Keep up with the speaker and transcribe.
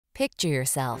Picture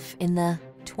yourself in the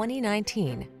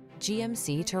 2019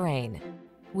 GMC Terrain.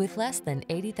 With less than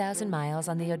 80,000 miles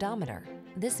on the odometer,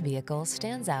 this vehicle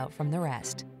stands out from the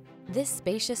rest. This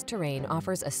spacious Terrain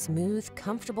offers a smooth,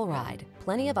 comfortable ride,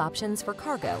 plenty of options for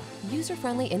cargo,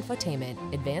 user-friendly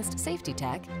infotainment, advanced safety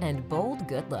tech, and bold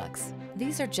good looks.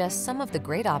 These are just some of the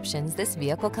great options this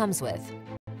vehicle comes with: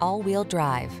 all-wheel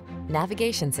drive,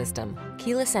 navigation system,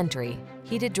 keyless entry,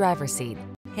 heated driver's seat,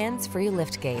 hands-free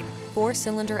liftgate,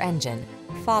 4-cylinder engine,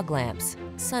 fog lamps,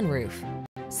 sunroof,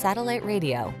 satellite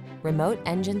radio, remote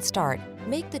engine start.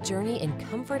 Make the journey in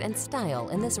comfort and style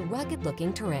in this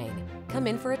rugged-looking Terrain. Come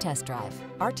in for a test drive.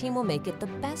 Our team will make it the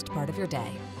best part of your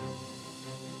day.